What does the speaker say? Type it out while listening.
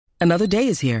Another day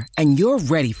is here, and you're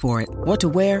ready for it. What to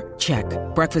wear? Check.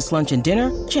 Breakfast, lunch, and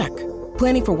dinner? Check.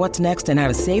 Planning for what's next and how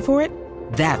to save for it?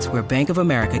 That's where Bank of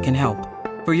America can help.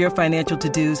 For your financial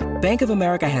to-dos, Bank of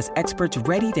America has experts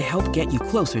ready to help get you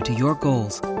closer to your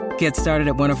goals. Get started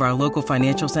at one of our local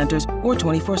financial centers or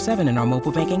 24/7 in our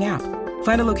mobile banking app.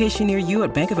 Find a location near you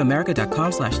at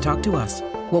bankofamerica.com/talktous.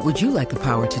 What would you like the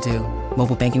power to do?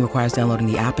 Mobile banking requires downloading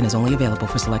the app and is only available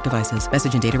for select devices.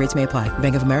 Message and data rates may apply.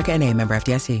 Bank of America N.A., member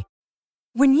FDIC.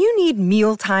 When you need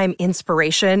mealtime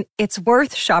inspiration, it's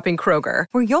worth shopping Kroger,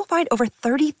 where you'll find over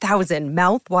 30,000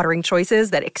 mouth-watering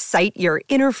choices that excite your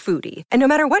inner foodie. And no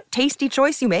matter what tasty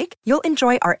choice you make, you'll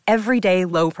enjoy our everyday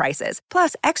low prices,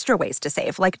 plus extra ways to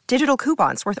save, like digital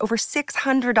coupons worth over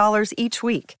 $600 each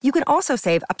week. You can also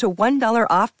save up to $1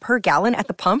 off per gallon at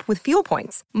the pump with fuel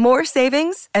points. More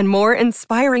savings and more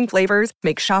inspiring flavors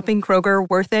make shopping Kroger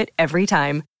worth it every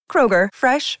time. Kroger,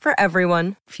 fresh for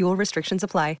everyone. Fuel restrictions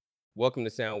apply. Welcome to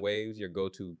Sound Waves, your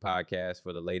go-to podcast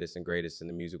for the latest and greatest in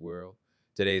the music world.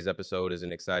 Today's episode is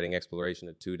an exciting exploration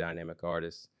of two dynamic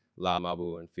artists,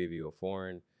 Mabu and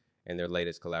Fivio, and their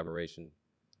latest collaboration,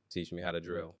 Teach Me How to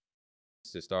Drill.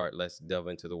 To start, let's delve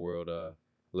into the world of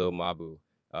Lil Mabu.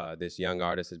 This young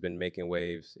artist has been making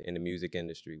waves in the music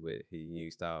industry with his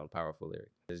unique style and powerful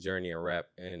lyrics. His journey in rap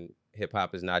and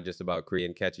hip-hop is not just about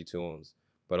creating catchy tunes,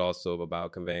 but also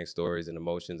about conveying stories and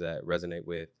emotions that resonate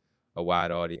with a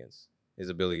wide audience. His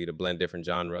ability to blend different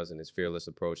genres and his fearless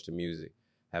approach to music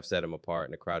have set him apart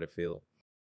in a crowded field.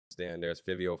 Then there's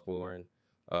Fivio,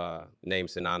 named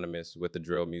synonymous with the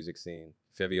drill music scene.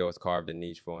 Fivio has carved a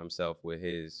niche for himself with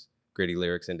his gritty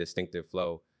lyrics and distinctive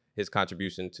flow. His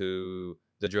contribution to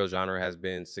the drill genre has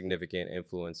been significant,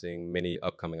 influencing many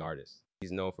upcoming artists.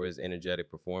 He's known for his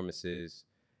energetic performances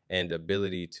and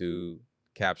ability to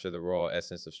capture the raw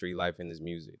essence of street life in his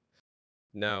music.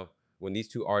 Now, when these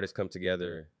two artists come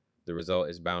together, the result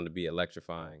is bound to be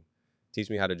electrifying.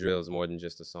 Teach Me How to Drill is more than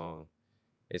just a song.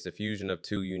 It's a fusion of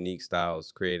two unique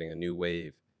styles, creating a new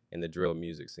wave in the drill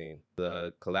music scene.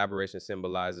 The collaboration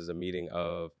symbolizes a meeting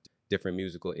of different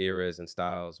musical eras and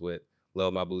styles, with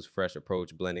Lil Mabu's fresh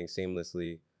approach blending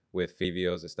seamlessly with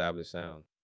Fivio's established sound.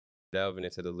 Delving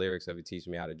into the lyrics of Teach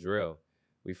Me How to Drill,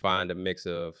 we find a mix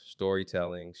of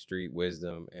storytelling, street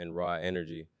wisdom, and raw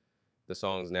energy. The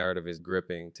song's narrative is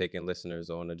gripping, taking listeners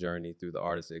on a journey through the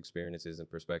artist's experiences and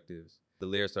perspectives. The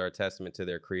lyrics are a testament to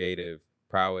their creative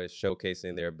prowess,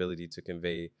 showcasing their ability to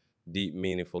convey deep,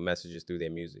 meaningful messages through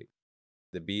their music.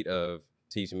 The beat of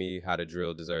Teach Me How to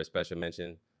Drill deserves special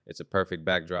mention. It's a perfect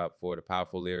backdrop for the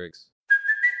powerful lyrics.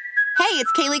 Hey,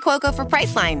 it's Kaylee Cuoco for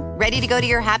Priceline. Ready to go to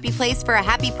your happy place for a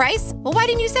happy price? Well, why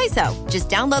didn't you say so? Just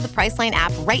download the Priceline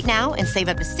app right now and save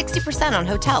up to 60% on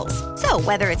hotels. So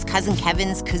whether it's Cousin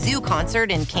Kevin's Kazoo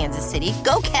Concert in Kansas City,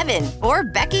 go Kevin, or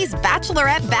Becky's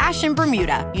Bachelorette Bash in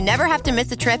Bermuda, you never have to miss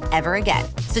a trip ever again.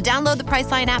 So download the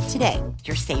Priceline app today.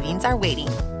 Your savings are waiting.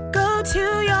 Go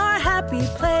to your happy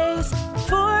place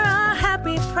for a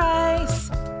happy price.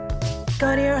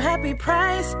 Go to your happy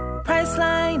price,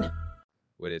 Priceline.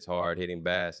 With its hard-hitting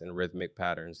bass and rhythmic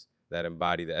patterns that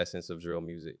embody the essence of drill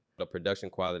music. The production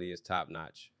quality is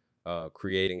top-notch,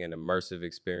 creating an immersive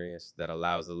experience that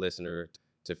allows the listener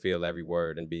to feel every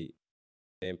word and beat.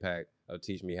 The impact of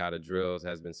Teach Me How to Drill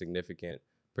has been significant,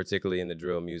 particularly in the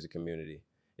drill music community.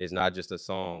 It's not just a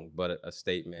song, but a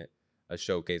statement, a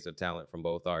showcase of talent from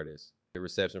both artists. The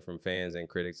reception from fans and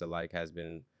critics alike has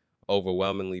been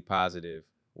overwhelmingly positive,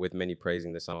 with many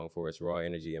praising the song for its raw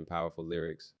energy and powerful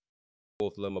lyrics.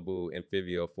 Both Lil Mabu and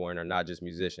Fivio are not just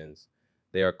musicians,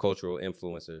 they are cultural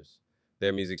influencers.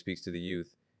 Their music speaks to the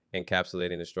youth,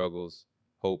 encapsulating the struggles,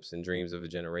 hopes, and dreams of a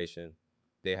generation.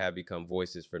 They have become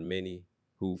voices for many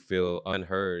who feel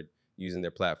unheard, using their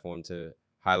platform to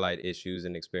highlight issues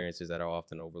and experiences that are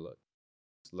often overlooked.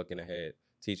 Looking ahead,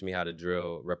 Teach Me How to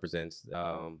Drill represents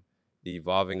the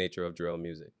evolving nature of drill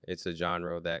music. It's a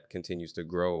genre that continues to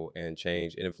grow and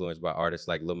change, influenced by artists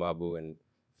like Lil Mabu and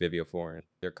Fivio.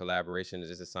 Their collaboration is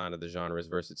just a sign of the genre's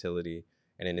versatility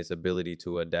and in its ability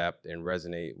to adapt and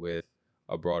resonate with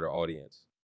a broader audience.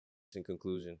 In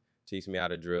conclusion, Teach Me How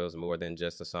to Drill is more than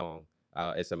just a song.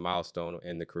 It's a milestone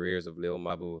in the careers of Lil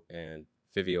Mabu and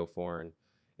Fivio.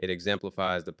 It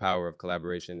exemplifies the power of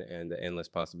collaboration and the endless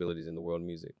possibilities in the world of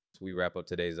music. As we wrap up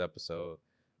today's episode,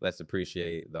 let's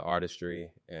appreciate the artistry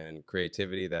and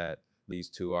creativity that these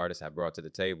two artists have brought to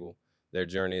the table. Their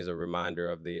journey is a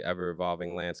reminder of the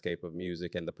ever-evolving landscape of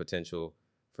music and the potential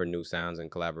for new sounds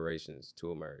and collaborations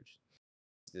to emerge.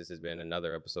 This has been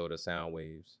another episode of Sound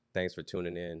Waves. Thanks for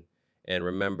tuning in. And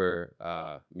remember,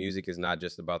 music is not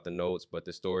just about the notes, but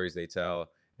the stories they tell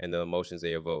and the emotions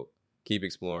they evoke. Keep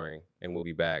exploring, and we'll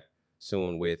be back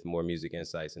soon with more music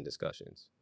insights and discussions.